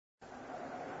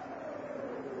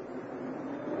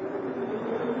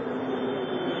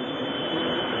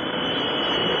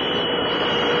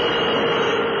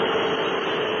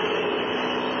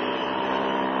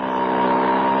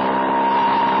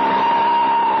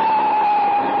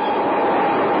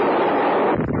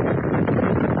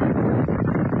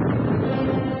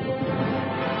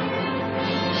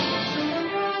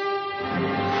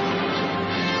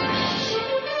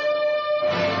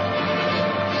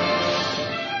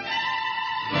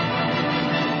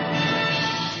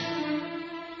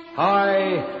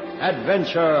High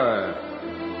Adventure.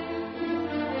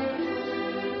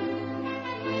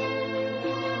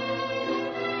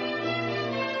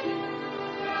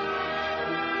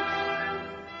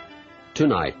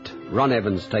 Tonight, Ron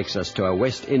Evans takes us to a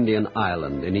West Indian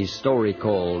island in his story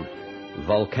called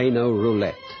Volcano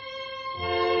Roulette.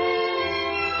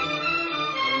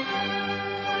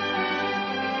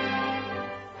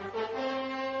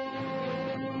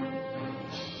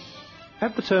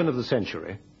 At the turn of the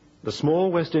century, the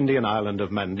small West Indian island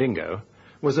of Mandingo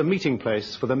was a meeting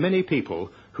place for the many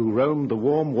people who roamed the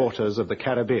warm waters of the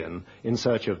Caribbean in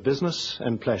search of business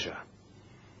and pleasure.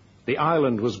 The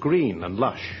island was green and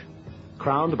lush,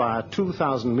 crowned by a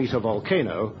 2,000-meter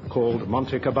volcano called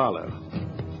Monte Caballo.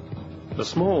 The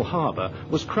small harbour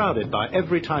was crowded by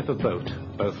every type of boat,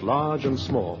 both large and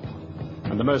small,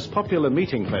 and the most popular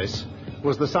meeting place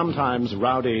was the sometimes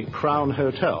rowdy Crown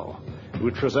Hotel,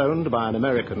 which was owned by an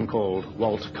American called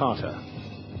Walt Carter.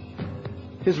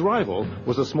 His rival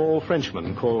was a small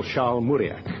Frenchman called Charles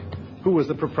Mauriac, who was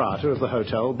the proprietor of the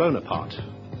Hotel Bonaparte.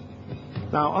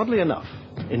 Now, oddly enough,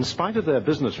 in spite of their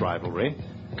business rivalry,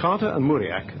 Carter and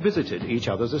Mauriac visited each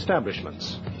other's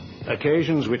establishments,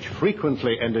 occasions which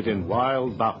frequently ended in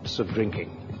wild bouts of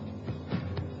drinking.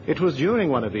 It was during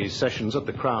one of these sessions at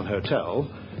the Crown Hotel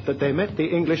that they met the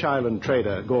English island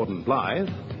trader Gordon Blythe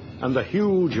and the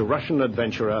huge Russian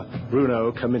adventurer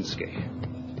Bruno Kaminsky.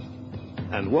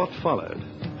 And what followed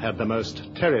had the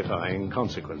most terrifying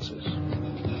consequences.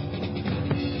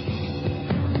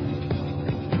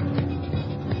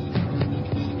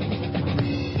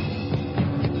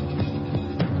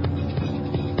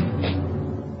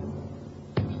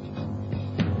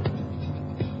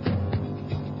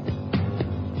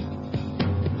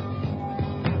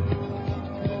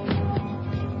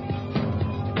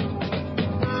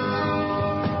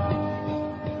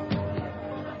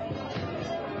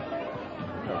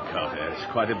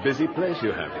 Quite a busy place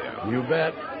you have here. You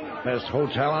bet. Best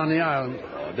hotel on the island.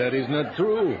 Oh, that is not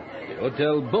true. The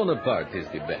Hotel Bonaparte is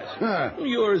the best. Huh.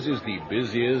 Yours is the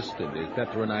busiest and is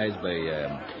patronized by,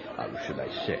 how should I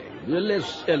say, the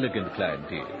less elegant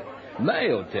clientele. My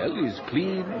hotel is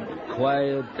clean,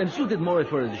 quiet, and suited more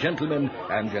for gentlemen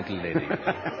and gentle ladies.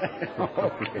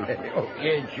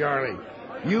 Okay, Charlie.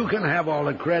 You can have all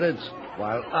the credits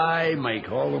while I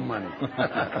make all the money.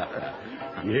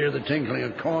 You hear the tinkling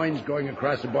of coins going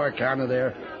across the bar counter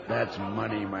there? That's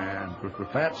money, man. A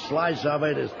fat slice of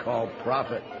it is called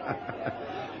profit.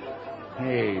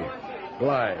 Hey,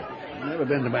 Blythe, never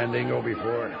been to Mandingo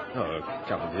before? Oh, a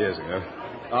couple of years ago.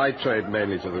 I trade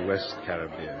mainly to the West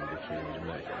Caribbean between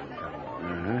Jamaica and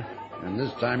Panama. Uh-huh. And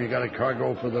this time you got a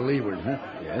cargo for the leeward, huh?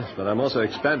 Yes, but I'm also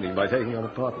expanding by taking on a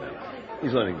partner.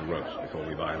 He's learning the ropes before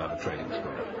we buy another trading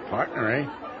school. Partner, eh?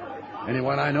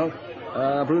 Anyone I know?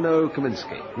 Bruno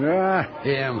Kaminsky. Ah,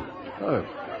 him. Oh,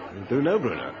 you do know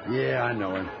Bruno? Yeah, I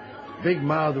know him.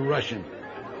 Big-mouthed Russian.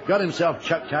 Got himself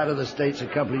chucked out of the States a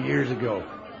couple of years ago.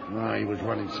 Oh, he was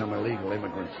running some illegal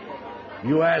immigrants.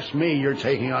 You ask me, you're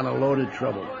taking on a load of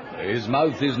trouble. His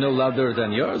mouth is no louder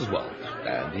than yours, Walt.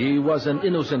 And he was an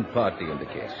innocent party in the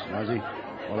case. Was he?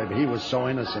 Well, if he was so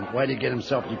innocent, why'd he get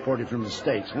himself deported from the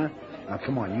States, huh? Now,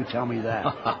 come on, you tell me that.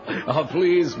 Oh,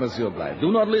 please, Monsieur Blythe,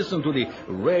 do not listen to the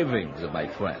ravings of my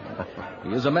friend.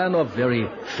 He is a man of very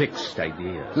fixed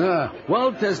ideas.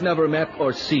 Walt has never met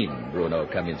or seen Bruno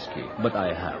Kaminsky, but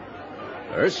I have.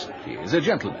 First, he is a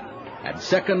gentleman. And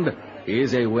second, he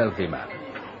is a wealthy man.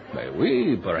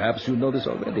 Perhaps you know this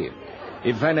already.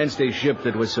 He financed a ship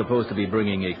that was supposed to be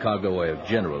bringing a cargo of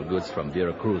general goods from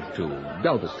Veracruz to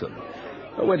Galveston.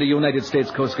 When the United States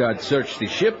Coast Guard searched the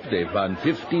ship, they found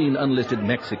 15 unlisted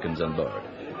Mexicans on board.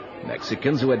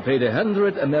 Mexicans who had paid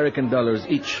 $100 American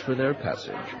each for their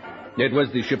passage. It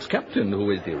was the ship's captain who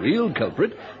was the real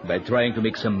culprit by trying to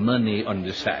make some money on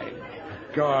the side.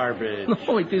 Garbage.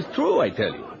 No, it is true, I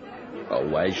tell you. Oh,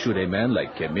 why should a man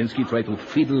like Kaminsky try to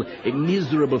fiddle a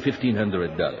miserable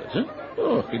 $1,500? Huh?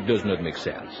 Oh, it does not make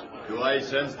sense. Do I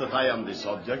sense that I am the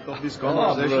subject of this Oh,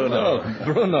 conversation?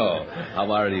 Bruno,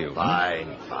 how are you?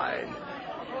 Fine.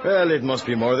 Well, it must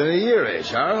be more than a year, eh,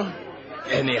 Charles?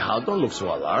 Anyhow, don't look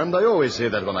so alarmed. I always say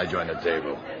that when I join a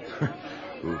table.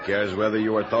 Who cares whether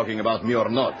you are talking about me or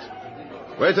not?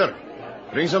 Waiter,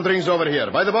 bring some drinks over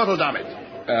here. By the bottle, damn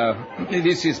it.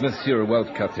 This is Monsieur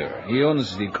Walt Cutter. He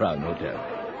owns the Crown Hotel.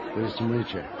 Pleased to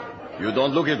meet you. You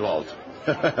don't look it, Walt.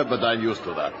 But I'm used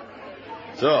to that.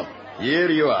 So, here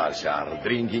you are, Charles,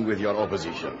 drinking with your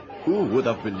opposition. Who would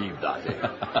have believed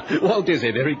that? Walt is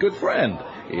a very good friend.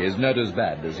 He is not as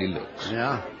bad as he looks.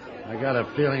 Yeah? I got a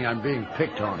feeling I'm being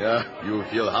picked on. Yeah, you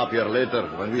feel happier later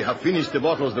when we have finished the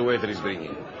bottles the waiter is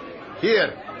bringing.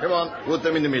 Here, come on, put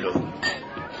them in the middle.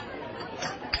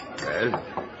 Well,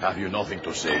 have you nothing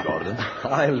to say, Gordon?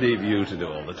 I'll leave you to do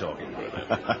all the talking, Bruno.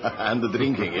 And the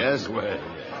drinking, yes? Well,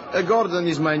 Gordon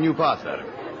is my new partner.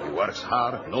 He works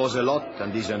hard, knows a lot,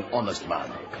 and is an honest man.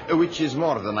 Which is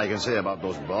more than I can say about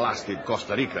those blasted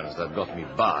Costa Ricans that got me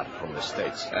barred from the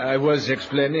States. I was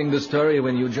explaining the story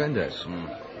when you joined us.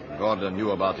 Gordon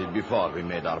knew about it before we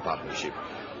made our partnership.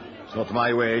 It's not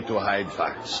my way to hide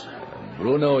facts.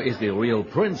 Bruno is the real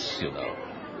prince, you know.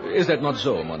 Is that not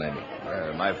so, mon ami?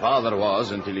 My father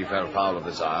was until he fell foul of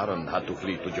the Tsar and had to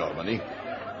flee to Germany.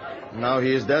 Now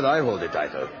he is dead, I hold the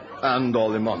title. And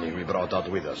all the money we brought out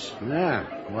with us. Yeah,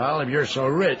 well, if you're so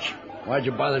rich, why'd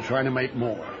you bother trying to make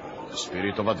more? The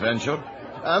spirit of adventure.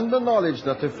 And the knowledge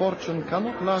that a fortune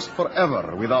cannot last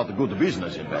forever without good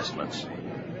business investments. Say,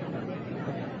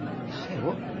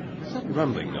 what's that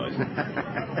rumbling noise?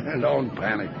 Don't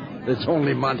panic. It's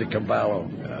only Monte Caballo.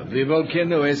 The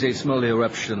volcano has a small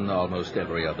eruption almost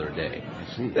every other day.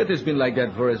 It has been like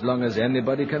that for as long as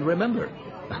anybody can remember.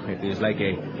 It is like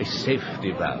a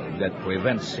safety valve that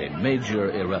prevents a major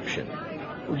eruption.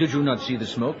 Did you not see the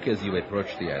smoke as you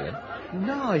approached the island?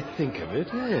 Now I think of it,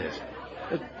 yes.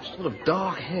 A sort of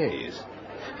dark haze.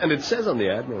 And it says on the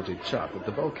Admiralty chart that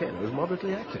the volcano is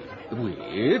moderately active. Oui,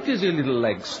 it is a little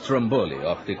like Stromboli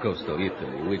off the coast of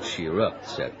Italy, which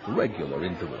erupts at regular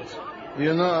intervals.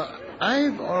 You know,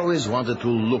 I've always wanted to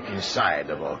look inside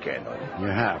a volcano. You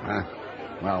have, huh?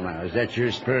 Well, now, is that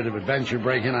your spirit of adventure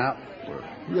breaking out?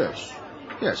 Yes.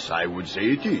 Yes, I would say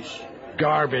it is.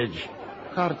 Garbage.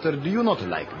 Carter, do you not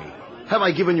like me? Have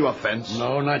I given you offense?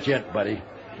 No, not yet, buddy.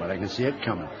 But I can see it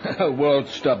coming. Walt,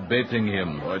 stop baiting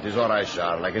him. Oh, it is all right,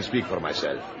 Charles. I can speak for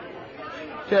myself.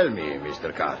 Tell me,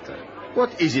 Mr. Carter,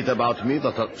 what is it about me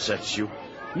that upsets you?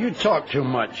 You talk too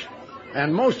much.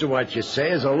 And most of what you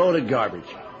say is a load of garbage.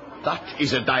 That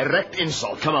is a direct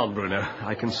insult. Come on, Bruno.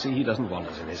 I can see he doesn't want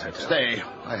us in his hotel. Stay.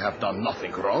 I have done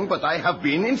nothing wrong, but I have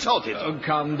been insulted.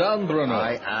 Calm down, Bruno.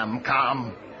 I am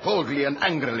calm. Coldly and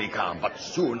angrily calm, but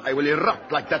soon I will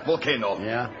erupt like that volcano.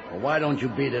 Yeah? Well, why don't you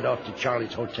beat it off to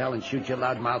Charlie's hotel and shoot your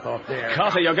loudmouth off there?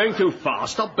 Carter, you're going too far.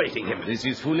 Stop baiting him. This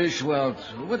is foolish, Walt.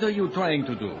 What are you trying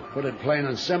to do? Put it plain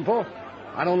and simple.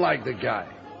 I don't like the guy.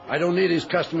 I don't need his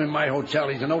custom in my hotel.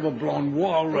 He's an overblown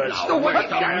walrus. No, wait a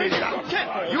minute.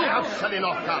 You have said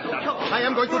enough, Carter. I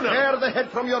am going to tear the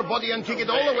head from your body and kick it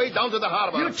all the way down to the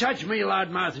harbor. You touch me,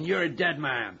 loudmouth, and you're a dead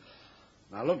man.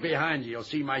 Now look behind you. You'll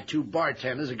see my two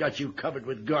bartenders have got you covered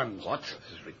with guns. What? This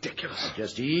is ridiculous. Now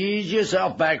just ease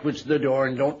yourself backwards to the door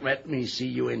and don't let me see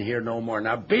you in here no more.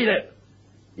 Now beat it.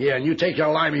 Yeah, and you take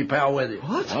your limey pal with you.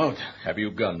 What? Walt, have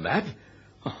you gone mad?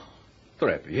 Oh,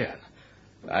 très bien.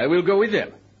 I will go with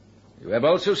them. You have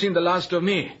also seen the last of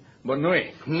me. Bonne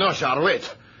nuit. No, Charles,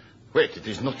 wait. Wait, it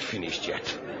is not finished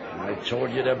yet. I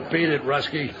told you to beat it,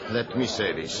 Rusky. Let me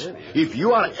say this. If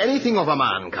you are anything of a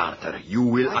man, Carter, you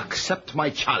will accept my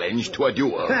challenge to a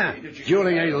duel.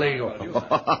 Dueling ain't legal.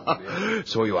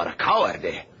 So you are a coward,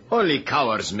 eh? Only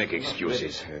cowards make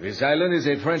excuses. This island is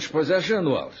a French possession,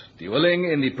 Walt. Dueling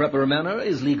in the proper manner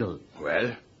is legal.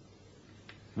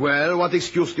 Well, what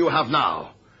excuse do you have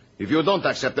now? If you don't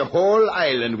accept, the whole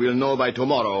island will know by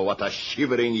tomorrow what a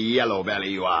shivering yellow belly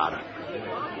you are.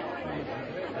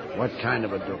 What kind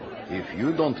of a duel? If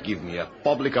you don't give me a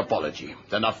public apology,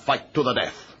 then a fight to the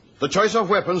death. The choice of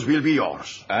weapons will be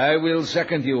yours. I will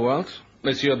second you, Walt.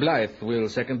 Monsieur Blythe will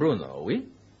second Bruno, oui?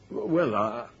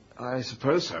 Well, I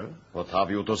suppose so. What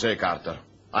have you to say, Carter?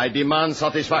 I demand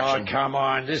satisfaction. Oh, come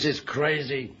on. This is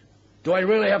crazy. Do I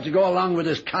really have to go along with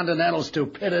this continental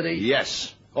stupidity?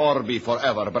 Yes, or be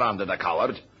forever branded a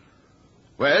coward.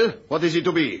 Well, what is it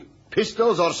to be?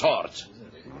 Pistols or swords?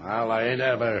 Well, I ain't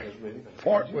ever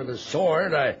fought with a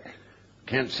sword. I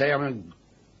can't say I'm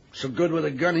so good with a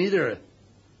gun either.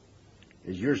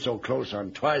 As you're so close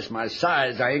on twice my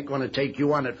size, I ain't going to take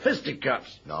you on at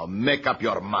fisticuffs. Now make up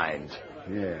your mind.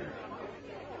 Yeah.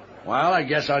 Well, I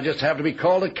guess I'll just have to be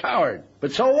called a coward.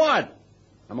 But so what?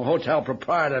 I'm a hotel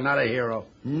proprietor, not a hero.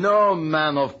 No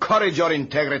man of courage or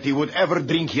integrity would ever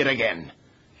drink here again.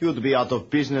 You'd be out of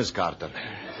business, Carter.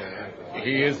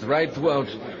 He is right, Walt.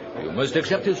 You must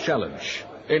accept his challenge.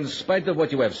 In spite of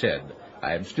what you have said,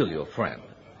 I am still your friend,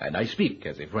 and I speak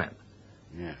as a friend.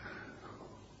 Yeah.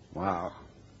 Wow.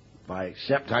 If I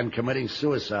accept, I'm committing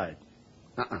suicide.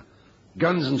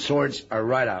 Guns and swords are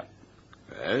right out.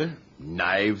 Well,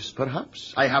 knives,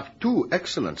 perhaps? I have 2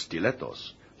 excellent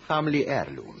stilettos. Family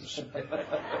heirlooms.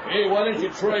 Hey, why don't you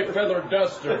try feather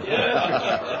duster?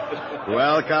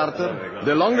 Well, Carter,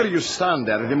 the longer you stand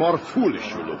there, the more foolish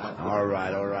you look. All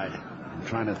right. I'm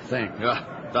trying to think.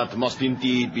 That must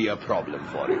indeed be a problem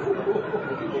for you.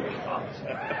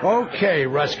 Okay,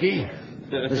 Rusky.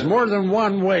 There's more than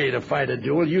one way to fight a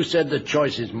duel. You said the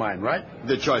choice is mine, right?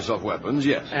 The choice of weapons,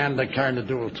 yes. And the kind of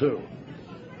duel, too.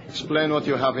 Explain what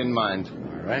you have in mind.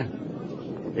 All right.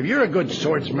 If you're a good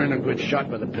swordsman, a good shot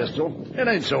with a pistol, it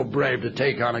ain't so brave to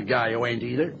take on a guy who ain't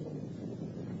either.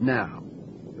 Now,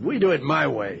 if we do it my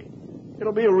way,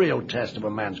 it'll be a real test of a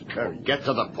man's courage. Get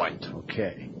to the point.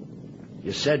 Okay.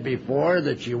 You said before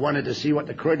that you wanted to see what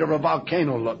the crater of a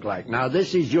volcano looked like. Now,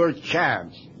 this is your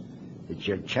chance. It's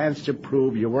your chance to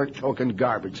prove you weren't talking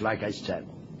garbage, like I said.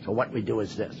 So what we do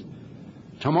is this.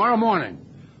 Tomorrow morning,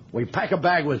 we pack a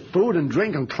bag with food and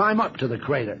drink and climb up to the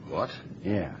crater. What?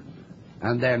 Yeah.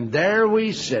 And then there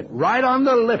we sit, right on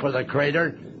the lip of the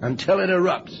crater, until it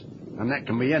erupts. And that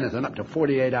can be anything up to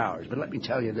 48 hours. But let me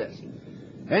tell you this.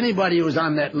 Anybody who's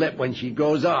on that lip when she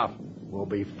goes off will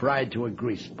be fried to a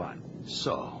grease spot.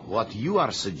 So, what you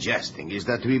are suggesting is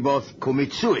that we both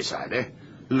commit suicide, eh?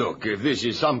 Look, if this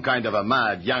is some kind of a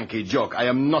mad Yankee joke, I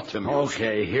am not amused.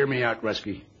 Okay, hear me out,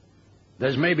 Rusky.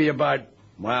 There's maybe about,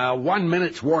 1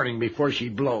 minute's warning before she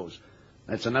blows.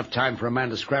 That's enough time for a man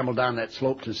to scramble down that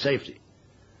slope to safety.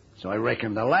 So I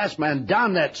reckon the last man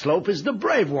down that slope is the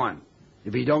brave one,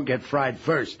 if he don't get fried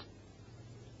first.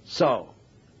 So,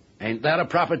 ain't that a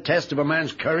proper test of a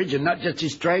man's courage and not just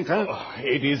his strength, huh? Oh,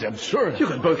 it is absurd. You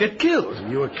could both get killed.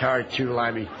 You a coward too,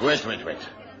 Limey. Wait.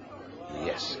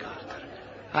 Yes, Carter.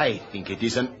 I think it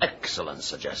is an excellent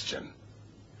suggestion.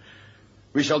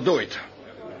 We shall do it.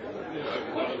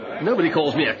 Nobody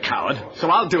calls me a coward, so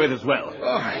I'll do it as well.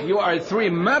 Oh, you are 3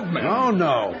 madmen. Oh,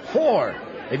 no, 4.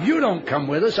 If you don't come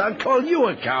with us, I'll call you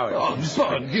a coward. Oh,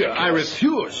 but I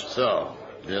refuse. So,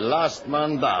 the last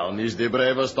man down is the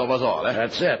bravest of us all, eh?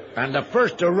 That's it. And the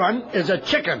first to run is a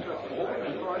chicken.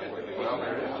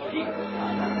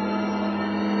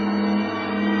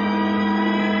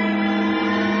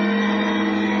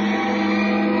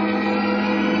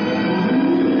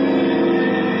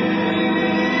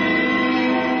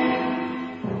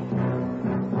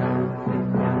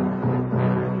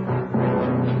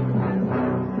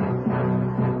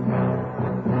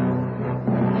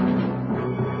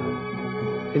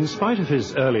 In spite of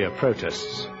his earlier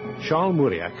protests, Charles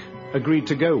Mauriac agreed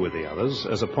to go with the others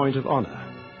as a point of honor.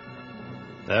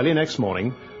 Early next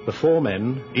morning, the 4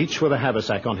 men, each with a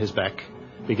haversack on his back,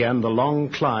 began the long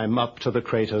climb up to the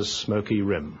crater's smoky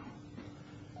rim.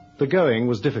 The going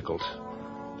was difficult,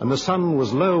 and the sun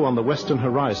was low on the western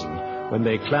horizon when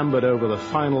they clambered over the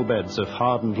final beds of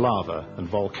hardened lava and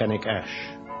volcanic ash.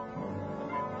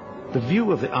 The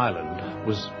view of the island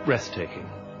was breathtaking,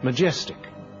 majestic.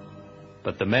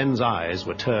 But the men's eyes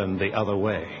were turned the other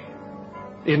way,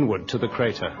 inward to the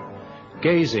crater,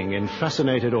 gazing in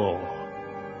fascinated awe.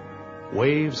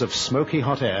 Waves of smoky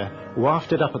hot air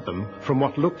wafted up at them from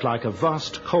what looked like a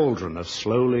vast cauldron of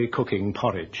slowly cooking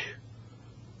porridge.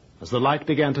 As the light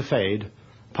began to fade,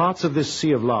 parts of this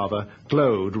sea of lava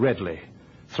glowed redly,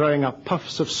 throwing up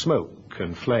puffs of smoke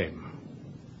and flame.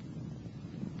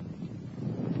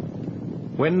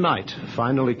 When night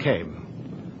finally came,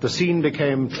 the scene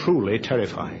became truly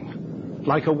terrifying,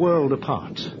 like a world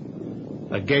apart,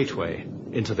 a gateway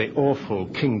into the awful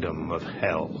kingdom of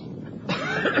hell.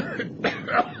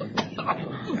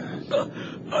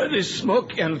 This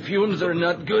smoke and fumes are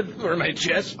not good for my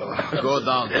chest. Go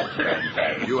down.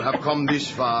 You have come this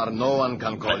far. No one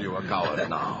can call you a coward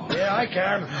now. Yeah, I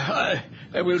can.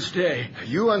 I will stay.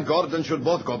 You and Gordon should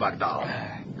both go back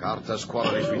down. Carter's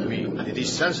quarrel is with me, and it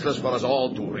is senseless for us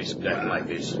all to risk death like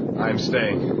this. I'm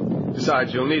staying.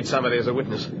 Besides, you'll need somebody as a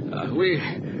witness.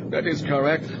 That is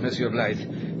correct, Monsieur Blight.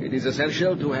 It is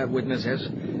essential to have witnesses.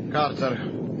 Carter,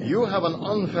 you have an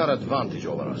unfair advantage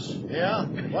over us. Yeah?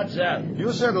 What's that?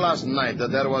 You said last night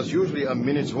that there was usually a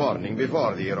minute's warning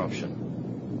before the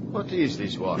eruption. What is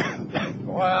this warning?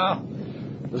 Well,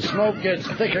 the smoke gets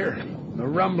thicker, the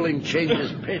rumbling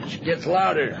changes pitch, gets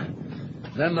louder.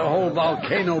 Then the whole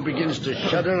volcano begins to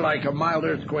shudder like a mild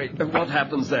earthquake. And what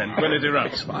happens then, when it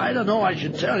erupts? I don't know, I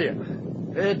should tell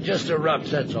you. It just erupts,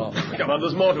 that's all. Come on,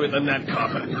 there's more to it than that,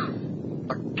 Carter.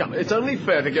 Come on, it's only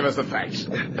fair to give us the facts.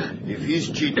 If he's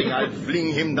cheating, I'll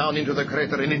fling him down into the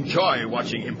crater and enjoy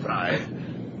watching him fry.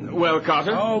 Well,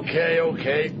 Carter?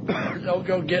 Okay. Don't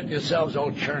go getting yourselves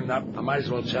all churned up. I might as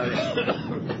well tell you.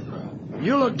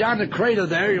 You look down the crater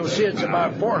there, you'll see it's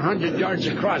about 400 yards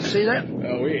across. See that?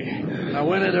 Oh, oui. Now,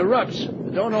 when it erupts,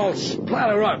 it don't all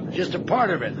splatter up, just a part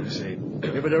of it. See.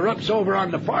 If it erupts over on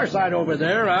the far side over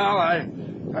there, Al, I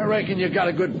reckon you got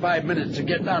a good 5 minutes to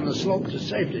get down the slope to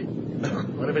safety.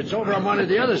 But if it's over on one of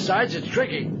the other sides, it's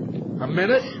tricky. A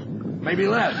minute, maybe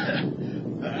less.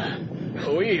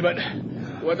 Oui, but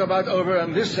What about over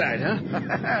on this side, huh?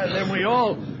 Then we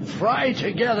all fry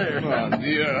together. Oh,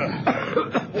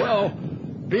 dear. Well,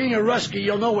 being a Ruskie,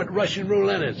 you'll know what Russian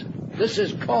roulette is. This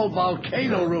is called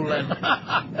volcano roulette.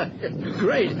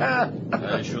 Great, huh?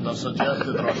 I should have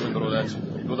suggested Russian roulette.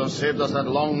 It would have saved us that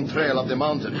long trail up the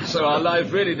mountain. So our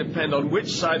lives really depend on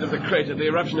which side of the crater the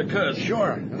eruption occurs.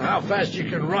 Sure, and how fast you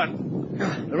can run.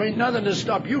 There ain't nothing to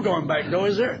stop you going back, though,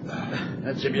 is there?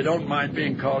 That's if you don't mind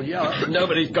being called yellow.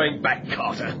 Nobody's going back,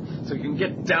 Carter. So you can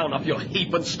get down off your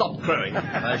heap and stop crowing.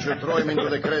 I should throw him into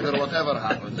the crater whatever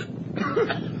happens.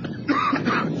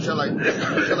 Shall I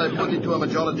put it to a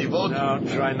majority vote? No,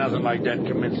 try nothing like that,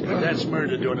 Kaminsky. That's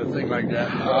murder doing a thing like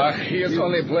that. He is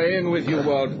only playing with you,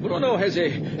 Walt. Bruno has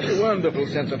a wonderful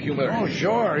sense of humor. Oh,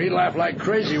 sure. He laughed like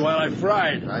crazy while I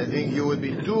fried. I think you would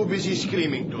be too busy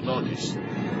screaming to notice.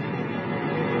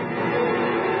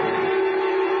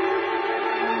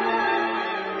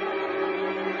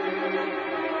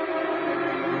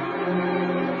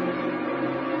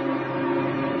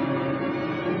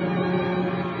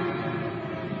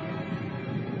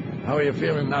 How are you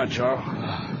feeling now, Charles?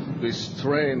 This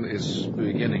train is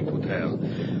beginning to tell.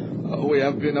 We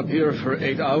have been up here for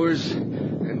 8 hours,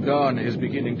 and dawn is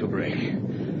beginning to break.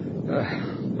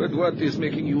 But what is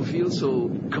making you feel so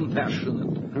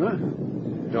compassionate? Huh?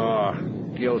 Oh,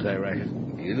 guilt, I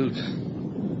reckon.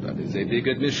 Guilt? That is a big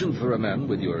admission for a man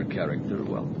with your character,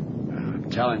 Walt. I'm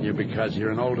telling you because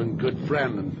you're an old and good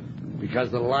friend, and because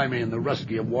the Limey and the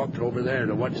Ruskie have walked over there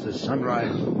to watch the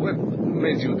sunrise. What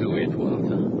made you do it,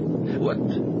 Walt?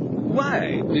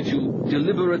 Why did you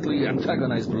deliberately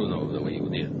antagonize Bruno the way you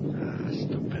did?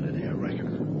 Stupidity, I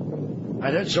reckon.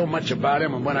 I'd heard so much about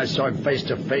him, and when I saw him face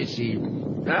to face, he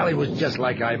was just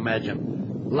like I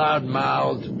imagined.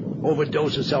 Loud-mouthed,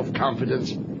 overdose of self-confidence.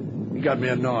 He got me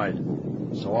annoyed.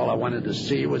 So all I wanted to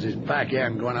see was his back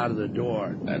end going out of the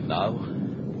door. And now?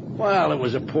 Well, it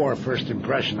was a poor first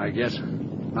impression, I guess.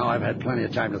 Now I've had plenty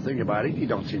of time to think about it. He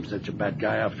don't seem such a bad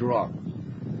guy after all.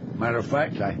 Matter of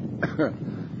fact, I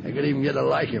could even get to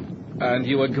like him. And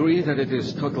you agree that it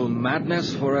is total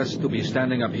madness for us to be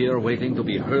standing up here waiting to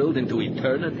be hurled into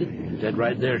eternity? Dead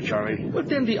right there, Charlie. Well,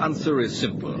 then the answer is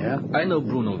simple. Yeah? I know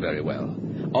Bruno very well.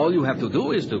 All you have to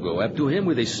do is to go up to him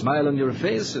with a smile on your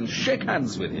face and shake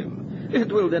hands with him.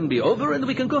 It will then be over and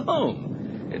we can go home.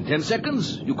 In 10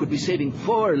 seconds, you could be saving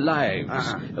 4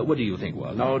 lives. What do you think,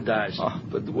 Walt? No dice.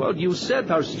 But, Walt, you said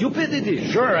our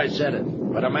stupidity. Sure, I said it.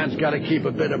 But a man's got to keep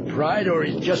a bit of pride or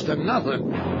he's just a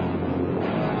nothing.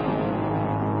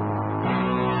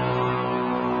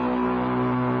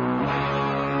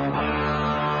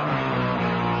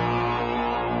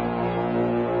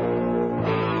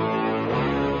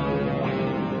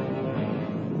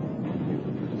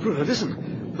 Bruno, listen.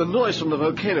 The noise from the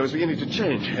volcano is beginning to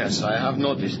change. Yes, I have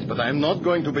noticed, but I am not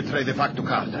going to betray the fact to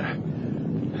Carter.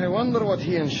 I wonder what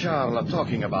he and Charles are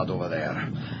talking about over there.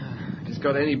 If he's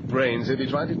got any brains, he'd be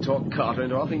trying to talk Carter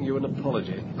into offering you an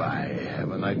apology. By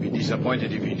heaven, I'd be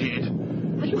disappointed if he did.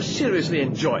 Are you seriously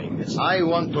enjoying this? I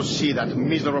want to see that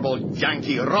miserable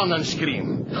Yankee run and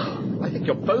scream. I think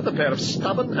you're both a pair of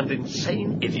stubborn and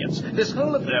insane idiots. This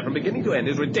whole affair from beginning to end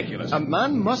is ridiculous. A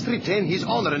man must retain his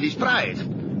honor and his pride.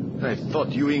 I thought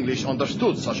you English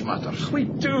understood such matters. We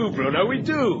do, Bruno, we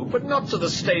do. But not to the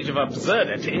stage of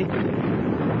absurdity.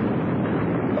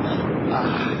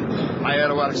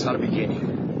 Fireworks are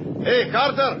beginning. Hey,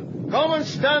 Carter, come and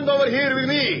stand over here with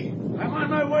me. I'm on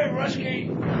my way,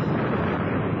 Ruskie.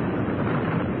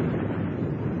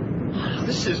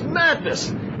 This is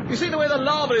madness. You see the way the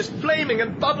lava is flaming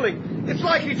and bubbling? It's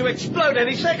likely to explode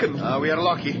any second. We are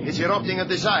lucky. It's erupting at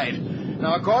the side.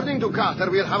 Now, according to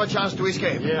Carter, we'll have a chance to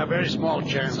escape. Yeah, very small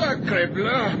chance. Sacre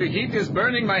bleu, the heat is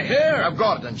burning my hair. Now,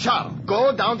 Gordon, Charles,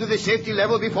 go down to the safety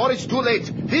level before it's too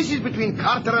late. This is between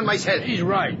Carter and myself. He's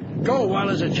right. Go while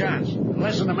there's a chance. In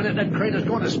less than a minute, that crater's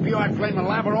going to spew out flame and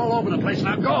lava all over the place.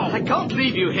 Now, go. I can't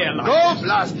leave you here like Go, this.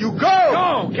 blast you, go!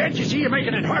 Go! Can't you see you're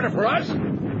making it harder for us?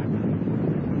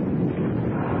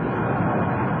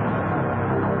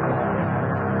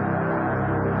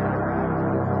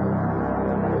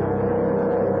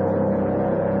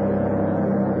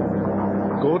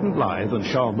 Gordon Blythe and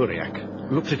Charles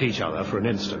Muriac looked at each other for an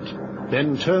instant,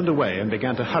 then turned away and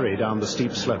began to hurry down the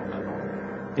steep slope.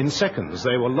 In seconds,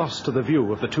 they were lost to the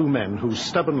view of the 2 men who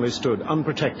stubbornly stood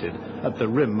unprotected at the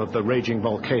rim of the raging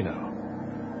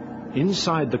volcano.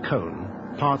 Inside the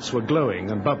cone, parts were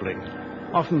glowing and bubbling,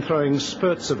 often throwing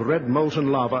spurts of red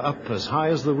molten lava up as high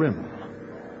as the rim.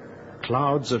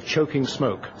 Clouds of choking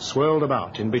smoke swirled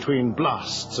about in between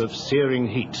blasts of searing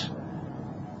heat.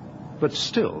 But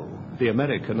still, the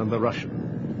American and the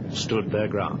Russian stood their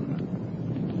ground.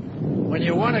 When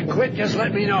you want to quit, just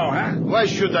let me know, huh? Why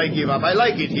should I give up? I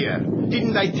like it here.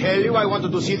 Didn't I tell you I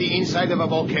wanted to see the inside of a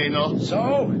volcano?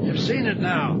 So? You've seen it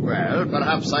now. Well,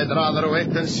 perhaps I'd rather wait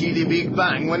and see the Big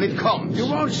Bang when it comes. You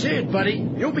won't see it, buddy.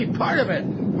 You'll be part of it.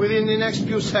 Within the next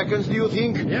few seconds, do you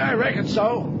think? Yeah, I reckon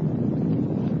so.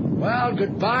 Well,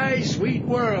 goodbye, sweet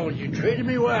world. You treated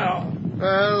me well.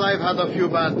 Well, I've had a few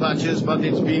bad patches, but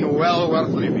it's been well worth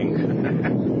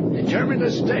living. Determined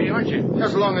to stay, aren't you?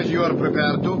 As long as you are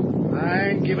prepared to. I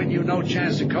ain't giving you no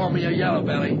chance to call me a yellow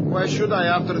belly. Why should I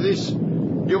after this?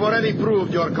 You've already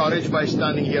proved your courage by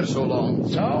standing here so long.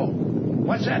 So?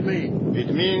 What's that mean?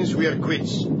 It means we're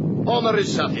quits. Honor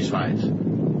is satisfied.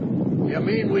 You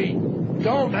mean we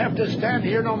don't have to stand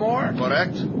here no more?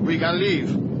 Correct. We can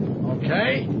leave.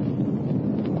 Okay.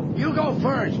 You go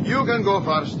first. You can go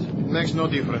first. Makes no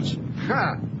difference.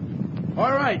 Ha!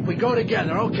 All right, we go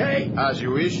together, okay? As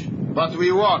you wish. But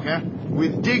we walk, eh?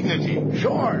 With dignity.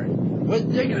 Sure.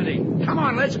 With dignity. Come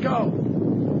on, let's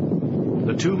go.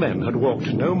 The two men had walked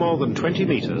no more than 20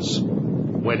 meters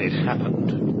when it happened.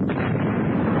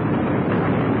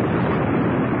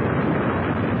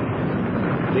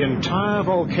 The entire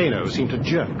volcano seemed to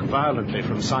jerk violently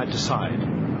from side to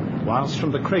side, whilst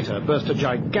from the crater burst a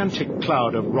gigantic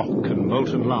cloud of rock and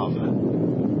molten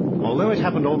lava. Although it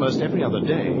happened almost every other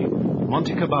day,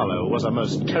 Monte Caballo was a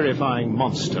most terrifying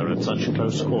monster at such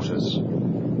close quarters.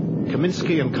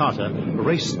 Kaminsky and Carter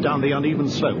raced down the uneven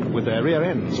slope with their rear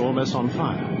ends almost on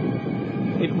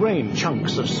fire. It rained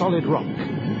chunks of solid rock,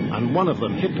 and one of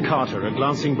them hit Carter a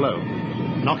glancing blow,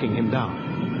 knocking him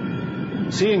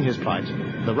down. Seeing his plight,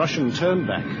 the Russian turned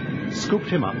back, scooped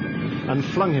him up, and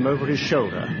flung him over his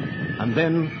shoulder, and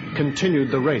then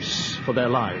continued the race for their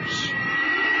lives.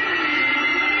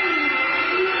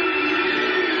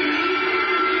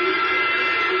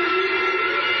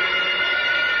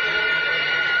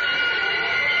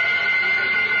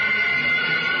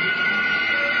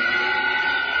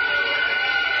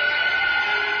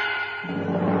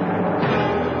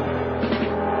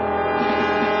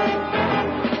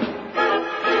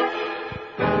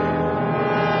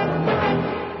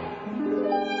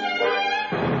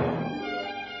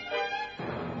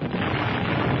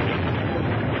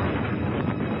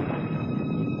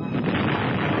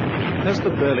 As the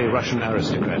burly Russian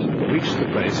aristocrat reached the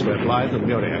place where Blythe and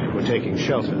Muriak were taking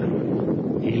shelter,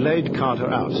 he laid Carter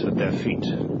out at their feet.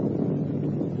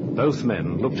 Both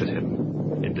men looked at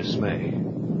him in dismay.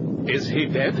 Is he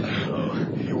dead? Oh,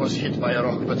 he was hit by a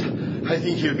rock, but I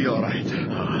think he'll be all right.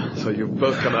 So you've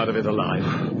both come out of it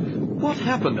alive. What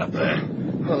happened up there?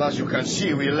 Well, as you can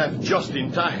see, we left just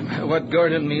in time. What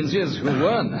Gordon means is, who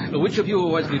won? Which of you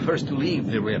was the first to leave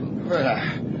the rim?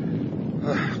 Well,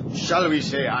 shall we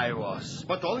say I was,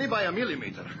 but only by a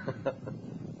millimeter.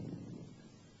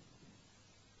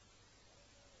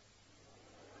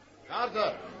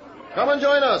 Carter, come and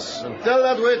join us, and tell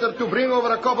that waiter to bring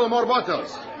over a couple more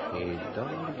bottles. He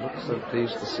doesn't look so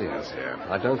pleased to see us here.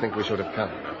 I don't think we should have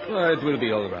come. Well, it will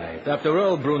be all right. After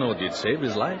all, Bruno did save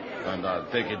his life. And I'll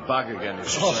take it back again.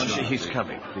 He's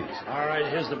coming, please. All right,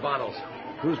 here's the bottles.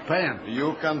 Who's paying?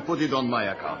 You can put it on my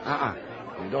account.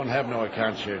 We don't have no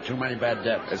accounts here. Too many bad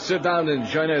debts. Sit down and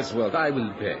join us. Well, I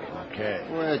will pay. Okay.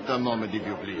 Wait a moment, if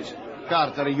you please.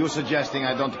 Carter, are you suggesting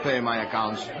I don't pay my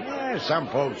accounts? Yeah, some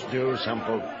folks do, some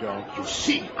folks don't. You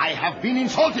see, I have been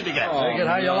insulted again. Take it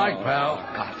how you like, pal.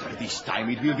 Carter, this time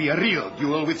it will be a real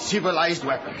duel with civilized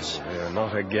weapons.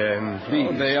 Not again. Please.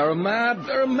 Oh, they are mad.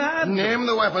 They're mad. Name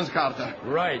the weapons, Carter.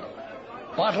 Right.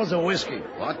 Bottles of whiskey.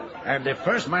 What? And the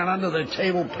first man under the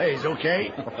table pays,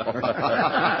 okay?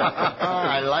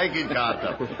 I like it,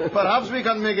 Carter. Perhaps we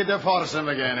can make it a foursome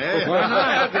again, eh? Why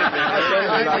not?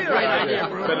 Great idea,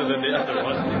 Bruno. Better than the other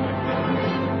one.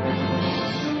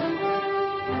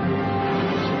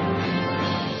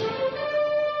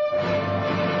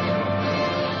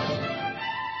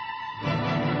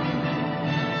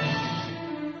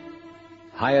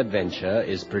 High Adventure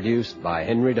is produced by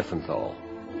Henry Diffenthal.